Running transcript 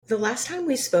The last time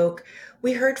we spoke,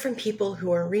 we heard from people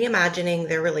who are reimagining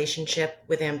their relationship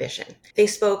with ambition. They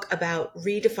spoke about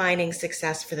redefining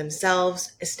success for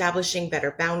themselves, establishing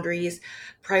better boundaries,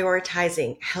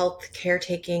 prioritizing health,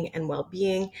 caretaking, and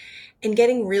well-being, and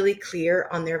getting really clear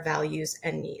on their values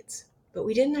and needs. But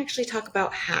we didn't actually talk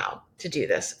about how to do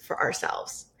this for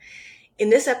ourselves. In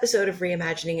this episode of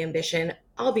Reimagining Ambition,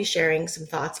 I'll be sharing some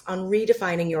thoughts on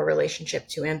redefining your relationship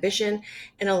to ambition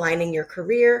and aligning your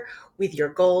career with your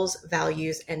goals,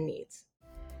 values, and needs.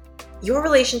 Your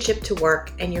relationship to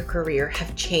work and your career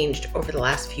have changed over the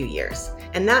last few years,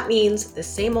 and that means the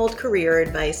same old career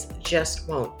advice just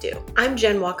won't do. I'm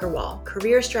Jen Walker-Wall,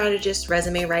 career strategist,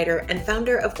 resume writer, and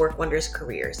founder of Work Wonders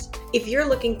Careers. If you're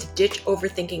looking to ditch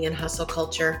overthinking and hustle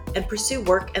culture and pursue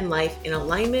work and life in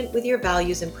alignment with your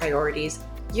values and priorities,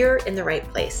 you're in the right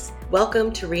place.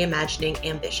 Welcome to Reimagining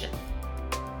Ambition.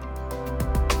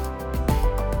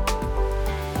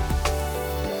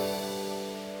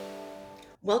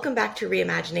 Welcome back to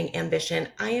Reimagining Ambition.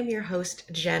 I am your host,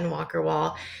 Jen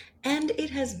Walker-Wall, and it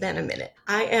has been a minute.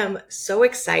 I am so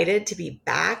excited to be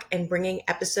back and bringing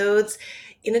episodes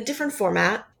in a different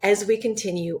format as we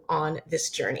continue on this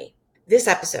journey. This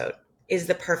episode is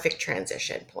the perfect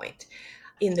transition point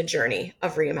in the journey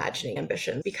of reimagining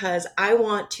ambition because I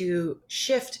want to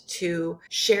shift to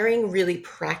sharing really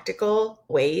practical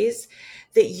ways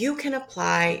that you can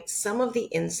apply some of the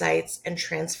insights and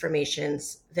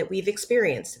transformations that we've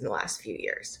experienced in the last few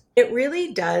years. It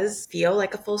really does feel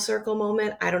like a full circle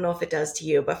moment. I don't know if it does to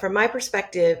you, but from my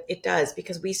perspective, it does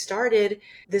because we started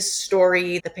this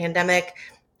story, the pandemic,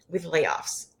 with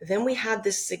layoffs. Then we had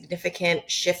this significant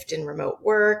shift in remote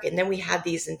work. And then we had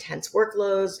these intense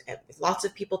workloads and with lots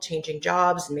of people changing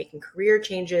jobs and making career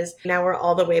changes. Now we're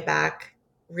all the way back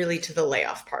really to the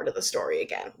layoff part of the story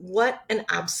again. What an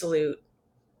absolute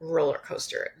roller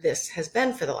coaster this has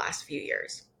been for the last few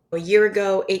years. A year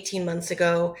ago, 18 months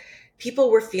ago, people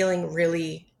were feeling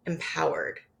really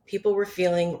empowered. People were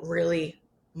feeling really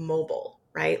mobile,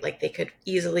 right? Like they could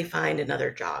easily find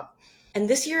another job. And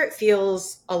this year it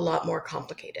feels a lot more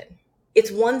complicated.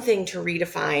 It's one thing to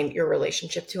redefine your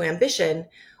relationship to ambition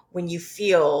when you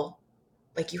feel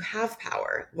like you have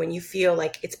power, when you feel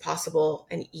like it's possible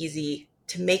and easy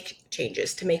to make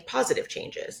changes, to make positive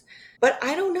changes. But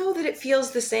I don't know that it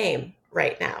feels the same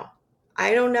right now.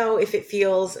 I don't know if it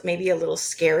feels maybe a little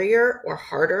scarier or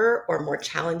harder or more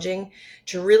challenging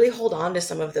to really hold on to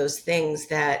some of those things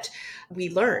that we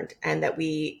learned and that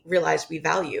we realized we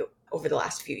value over the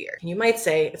last few years. And you might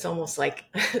say it's almost like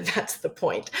that's the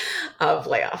point of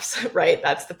layoffs, right?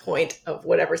 That's the point of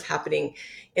whatever's happening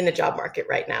in the job market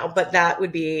right now. But that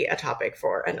would be a topic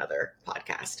for another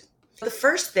podcast. The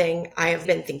first thing I have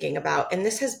been thinking about, and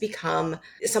this has become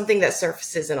something that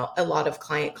surfaces in a lot of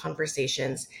client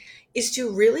conversations, is to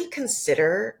really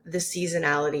consider the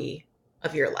seasonality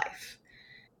of your life.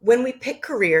 When we pick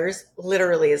careers,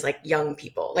 literally as like young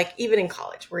people, like even in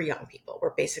college, we're young people.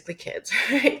 We're basically kids,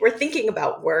 right? We're thinking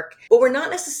about work, but we're not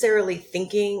necessarily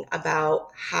thinking about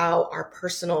how our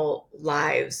personal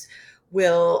lives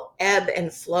will ebb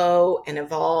and flow and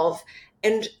evolve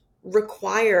and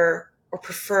require or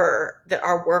prefer that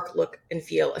our work look and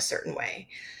feel a certain way.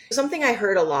 Something I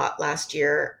heard a lot last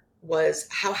year was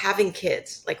how having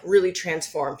kids like really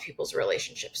transformed people's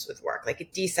relationships with work, like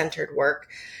it decentered work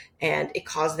and it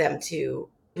caused them to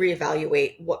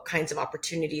reevaluate what kinds of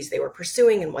opportunities they were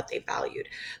pursuing and what they valued.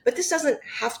 But this doesn't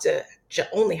have to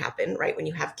only happen, right? When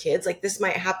you have kids, like this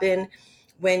might happen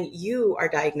when you are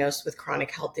diagnosed with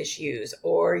chronic health issues,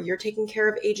 or you're taking care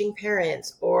of aging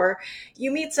parents, or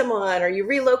you meet someone, or you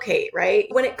relocate, right?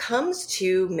 When it comes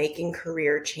to making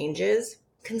career changes,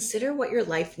 consider what your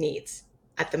life needs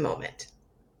at the moment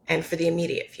and for the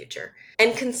immediate future.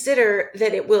 And consider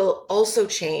that it will also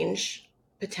change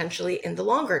potentially in the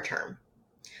longer term.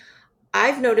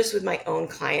 I've noticed with my own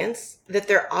clients that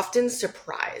they're often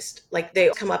surprised, like they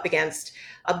come up against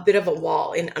a bit of a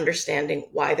wall in understanding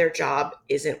why their job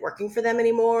isn't working for them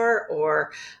anymore,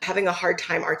 or having a hard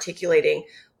time articulating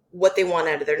what they want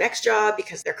out of their next job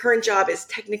because their current job is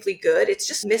technically good. It's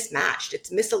just mismatched.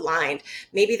 It's misaligned.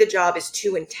 Maybe the job is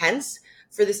too intense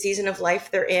for the season of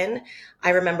life they're in.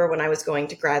 I remember when I was going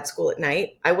to grad school at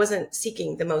night, I wasn't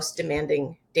seeking the most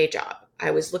demanding day job.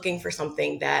 I was looking for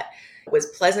something that was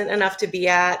pleasant enough to be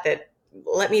at, that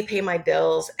let me pay my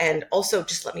bills, and also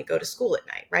just let me go to school at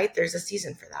night, right? There's a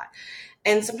season for that.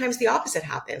 And sometimes the opposite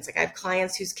happens. Like I have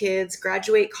clients whose kids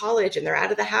graduate college and they're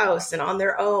out of the house and on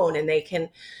their own, and they can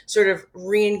sort of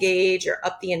re-engage or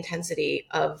up the intensity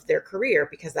of their career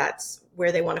because that's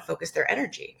where they want to focus their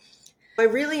energy. I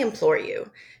really implore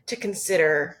you to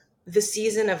consider the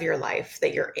season of your life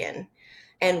that you're in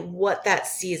and what that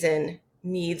season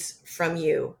needs from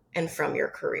you and from your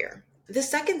career. The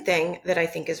second thing that I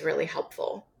think is really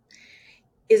helpful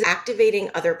is activating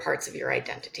other parts of your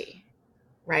identity,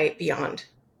 right? Beyond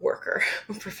worker,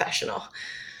 professional.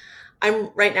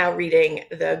 I'm right now reading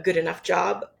The Good Enough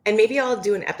Job, and maybe I'll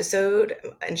do an episode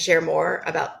and share more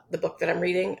about the book that I'm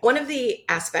reading. One of the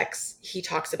aspects he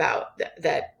talks about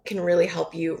that can really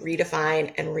help you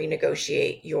redefine and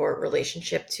renegotiate your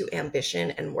relationship to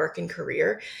ambition and work and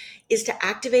career is to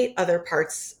activate other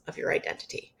parts of your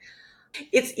identity.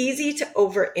 It's easy to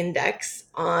over-index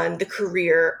on the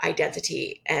career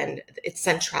identity and its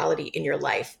centrality in your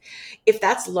life if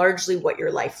that's largely what your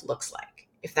life looks like,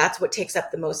 if that's what takes up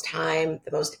the most time,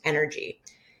 the most energy.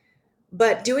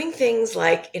 But doing things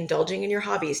like indulging in your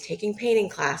hobbies, taking painting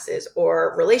classes,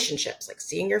 or relationships like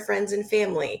seeing your friends and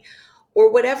family, or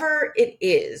whatever it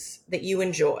is that you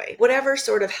enjoy, whatever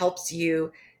sort of helps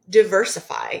you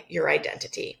diversify your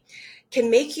identity,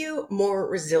 can make you more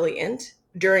resilient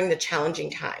during the challenging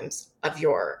times of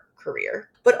your career.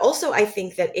 But also, I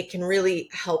think that it can really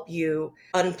help you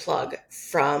unplug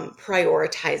from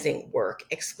prioritizing work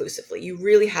exclusively. You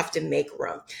really have to make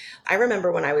room. I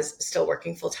remember when I was still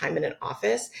working full time in an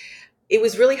office, it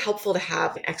was really helpful to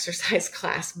have an exercise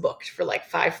class booked for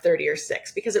like 5:30 or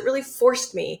 6, because it really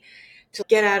forced me to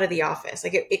get out of the office.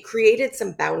 Like it created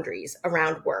some boundaries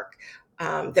around work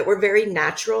that were very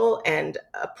natural and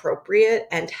appropriate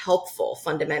and helpful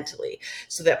fundamentally,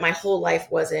 so that my whole life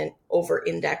wasn't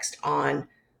over-indexed on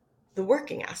the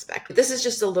working aspect. This is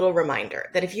just a little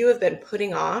reminder that if you have been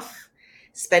putting off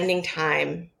spending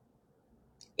time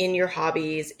in your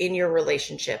hobbies, in your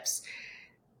relationships,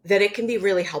 that it can be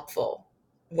really helpful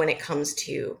when it comes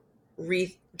to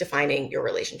redefining your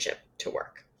relationship to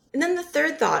work. And then the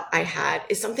third thought I had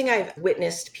is something I've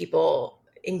witnessed people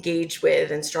engage with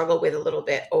and struggle with a little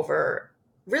bit over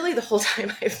really the whole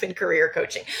time I've been career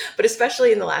coaching, but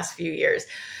especially in the last few years,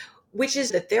 which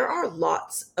is that there are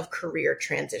lots of career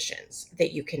transitions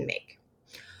that you can make.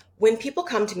 When people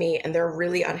come to me and they're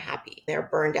really unhappy, they're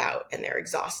burned out and they're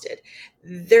exhausted,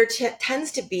 there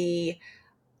tends to be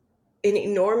an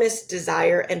enormous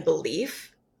desire and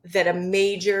belief that a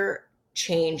major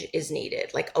change is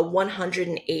needed, like a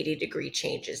 180-degree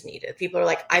change is needed. People are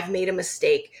like, I've made a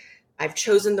mistake. I've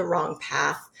chosen the wrong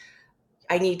path.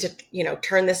 I need to,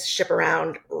 turn this ship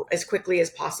around as quickly as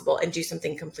possible and do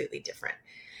something completely different.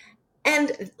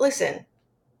 And listen,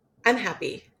 I'm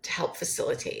happy to help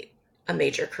facilitate a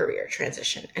major career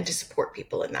transition and to support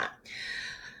people in that.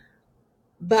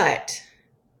 But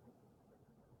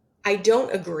I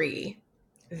don't agree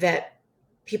that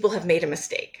people have made a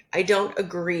mistake. I don't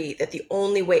agree that the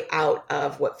only way out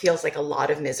of what feels like a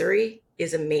lot of misery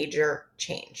is a major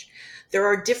change. There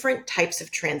are different types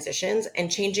of transitions, and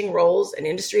changing roles and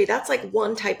industry, that's like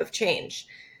one type of change.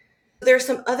 There are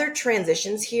some other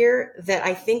transitions here that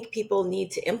I think people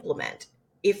need to implement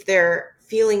if they're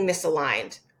feeling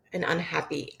misaligned and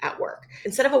unhappy at work.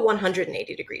 Instead of a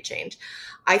 180-degree change,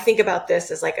 I think about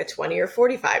this as like a 20 or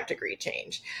 45-degree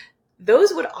change.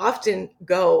 Those would often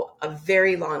go a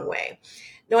very long way.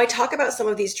 Now, I talk about some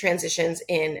of these transitions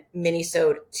in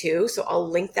Minisode 2, so I'll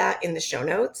link that in the show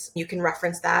notes. You can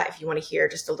reference that if you want to hear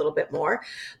just a little bit more.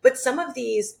 But some of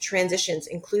these transitions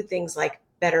include things like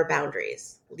better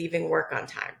boundaries, leaving work on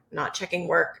time, not checking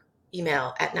work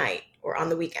email at night or on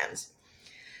the weekends.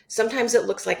 Sometimes it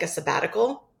looks like a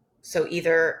sabbatical. So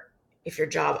either if your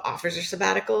job offers a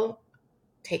sabbatical,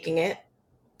 taking it,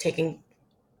 taking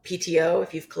PTO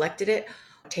if you've collected it,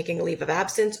 taking a leave of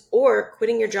absence, or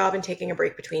quitting your job and taking a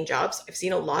break between jobs. I've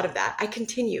seen a lot of that. I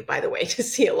continue, by the way, to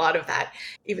see a lot of that,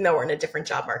 even though we're in a different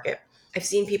job market. I've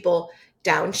seen people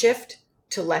downshift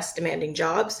to less demanding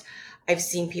jobs. I've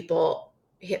seen people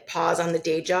hit pause on the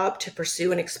day job to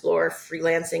pursue and explore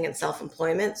freelancing and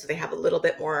self-employment, so they have a little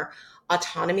bit more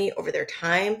autonomy over their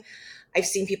time. I've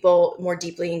seen people more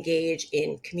deeply engage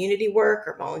in community work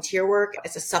or volunteer work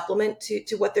as a supplement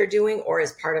to what they're doing or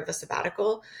as part of a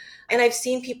sabbatical. And I've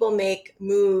seen people make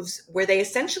moves where they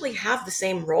essentially have the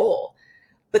same role,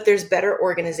 but there's better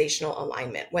organizational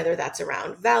alignment, whether that's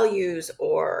around values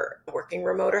or working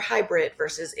remote or hybrid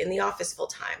versus in the office full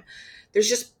time. There's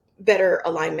just better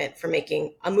alignment for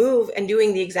making a move and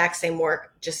doing the exact same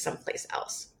work just someplace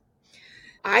else.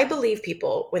 I believe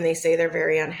people when they say they're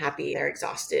very unhappy, they're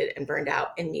exhausted and burned out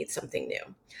and need something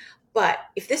new. But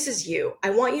if this is you, I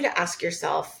want you to ask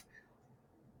yourself,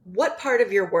 what part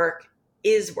of your work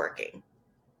is working?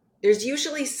 There's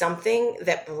usually something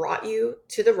that brought you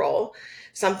to the role,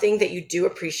 something that you do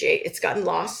appreciate. It's gotten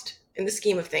lost in the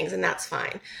scheme of things, and that's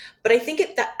fine. But I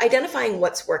think that identifying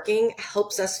what's working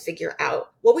helps us figure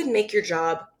out what would make your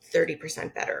job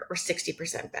 30% better or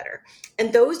 60% better.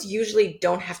 And those usually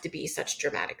don't have to be such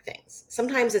dramatic things.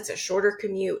 Sometimes it's a shorter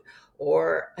commute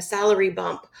or a salary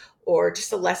bump or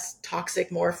just a less toxic,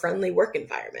 more friendly work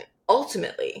environment.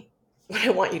 Ultimately, what I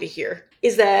want you to hear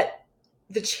is that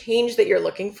the change that you're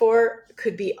looking for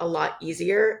could be a lot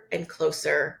easier and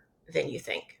closer than you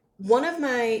think. One of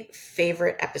my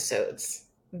favorite episodes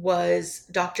was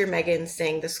Dr. Megan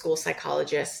Singh, the school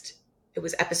psychologist. It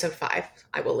was episode 5.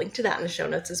 I will link to that in the show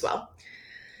notes as well.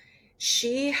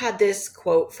 She had this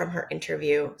quote from her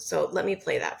interview, so let me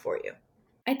play that for you.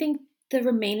 I think the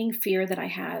remaining fear that I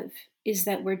have is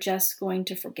that we're just going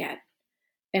to forget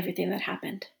everything that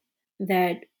happened.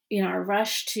 That in our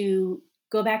rush to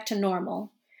go back to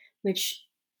normal, which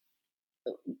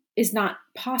is not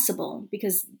possible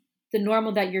because the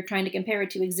normal that you're trying to compare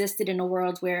it to existed in a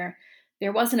world where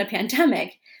there wasn't a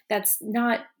pandemic.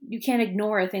 You can't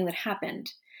ignore a thing that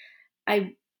happened.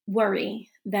 I worry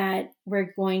that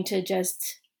we're going to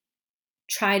just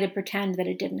try to pretend that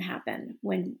it didn't happen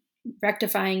when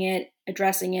rectifying it,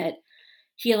 addressing it,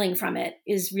 healing from it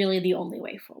is really the only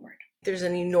way forward. There's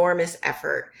an enormous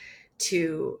effort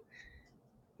to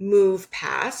move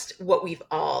past what we've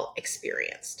all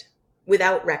experienced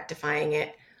without rectifying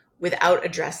it, without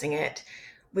addressing it,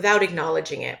 without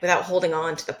acknowledging it, without holding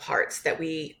on to the parts that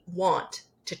we want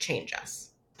to change us.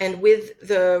 And with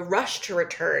the rush to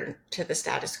return to the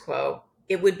status quo,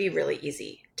 it would be really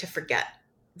easy to forget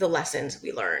the lessons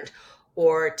we learned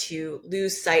or to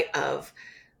lose sight of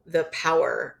the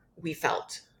power we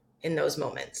felt in those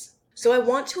moments. So I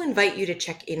want to invite you to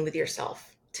check in with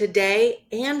yourself today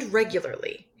and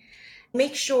regularly.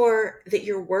 Make sure that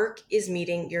your work is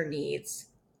meeting your needs,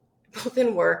 both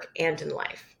in work and in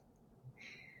life.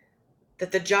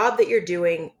 That the job that you're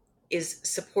doing is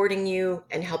supporting you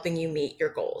and helping you meet your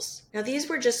goals. Now, these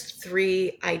were just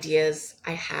 3 ideas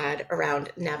I had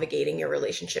around navigating your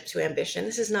relationship to ambition.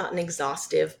 This is not an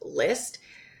exhaustive list.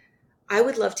 I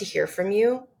would love to hear from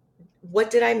you.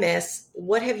 What did I miss?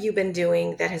 What have you been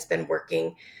doing that has been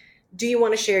working? Do you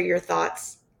want to share your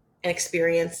thoughts and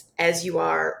experience as you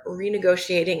are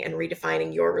renegotiating and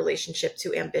redefining your relationship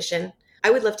to ambition? I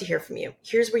would love to hear from you.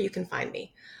 Here's where you can find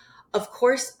me. Of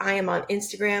course, I am on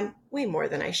Instagram way more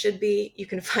than I should be. You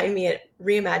can find me at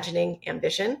Reimagining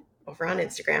Ambition over on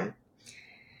Instagram.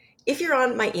 If you're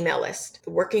on my email list,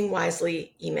 the Working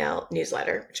Wisely email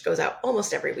newsletter, which goes out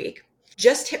almost every week,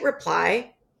 just hit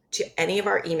reply to any of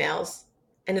our emails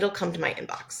and it'll come to my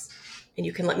inbox and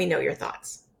you can let me know your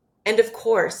thoughts. And of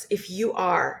course, if you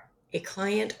are a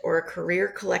client or a Career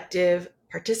Collective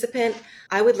participant,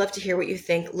 I would love to hear what you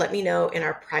think. Let me know in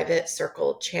our private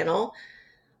circle channel.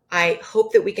 I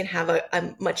hope that we can have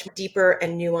a much deeper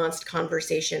and nuanced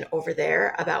conversation over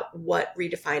there about what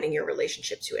redefining your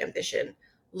relationship to ambition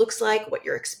looks like, what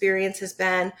your experience has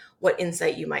been, what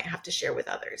insight you might have to share with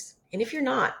others. And if you're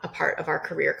not a part of our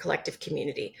Career Collective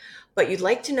community, but you'd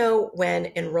like to know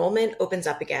when enrollment opens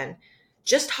up again,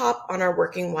 just hop on our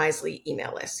Working Wisely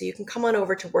email list. So you can come on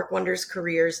over to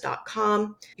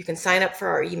workwonderscareers.com. You can sign up for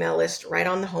our email list right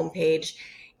on the homepage.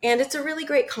 And it's a really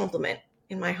great compliment,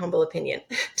 in my humble opinion,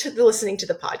 to listening to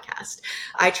the podcast.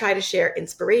 I try to share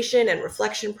inspiration and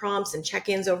reflection prompts and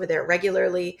check-ins over there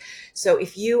regularly. So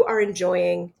if you are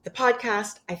enjoying the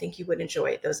podcast, I think you would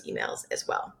enjoy those emails as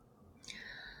well.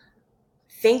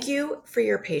 Thank you for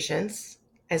your patience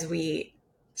as we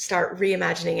start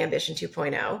Reimagining Ambition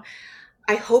 2.0.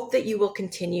 I hope that you will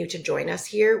continue to join us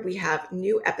here. We have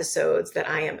new episodes that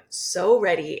I am so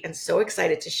ready and so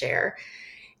excited to share.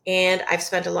 And I've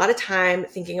spent a lot of time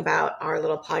thinking about our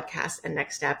little podcast and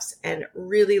next steps and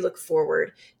really look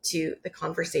forward to the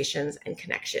conversations and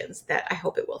connections that I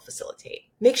hope it will facilitate.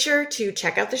 Make sure to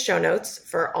check out the show notes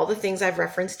for all the things I've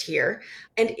referenced here.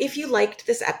 And if you liked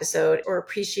this episode or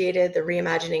appreciated the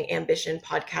Reimagining Ambition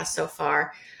podcast so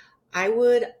far, I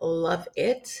would love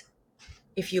it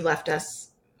if you left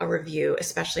us a review,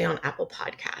 especially on Apple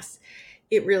Podcasts.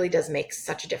 It really does make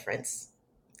such a difference.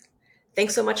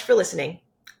 Thanks so much for listening.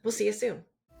 We'll see you soon.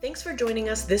 Thanks for joining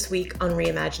us this week on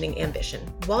Reimagining Ambition.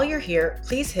 While you're here,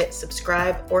 please hit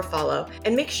subscribe or follow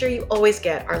and make sure you always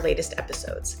get our latest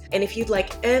episodes. And if you'd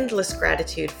like endless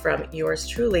gratitude from yours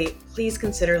truly, please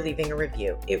consider leaving a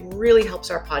review. It really helps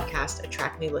our podcast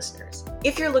attract new listeners.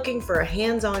 If you're looking for a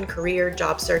hands-on career,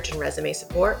 job search, and resume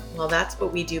support, well, that's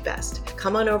what we do best.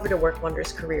 Come on over to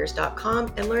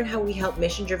workwonderscareers.com and learn how we help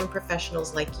mission-driven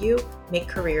professionals like you make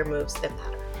career moves that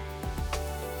matter.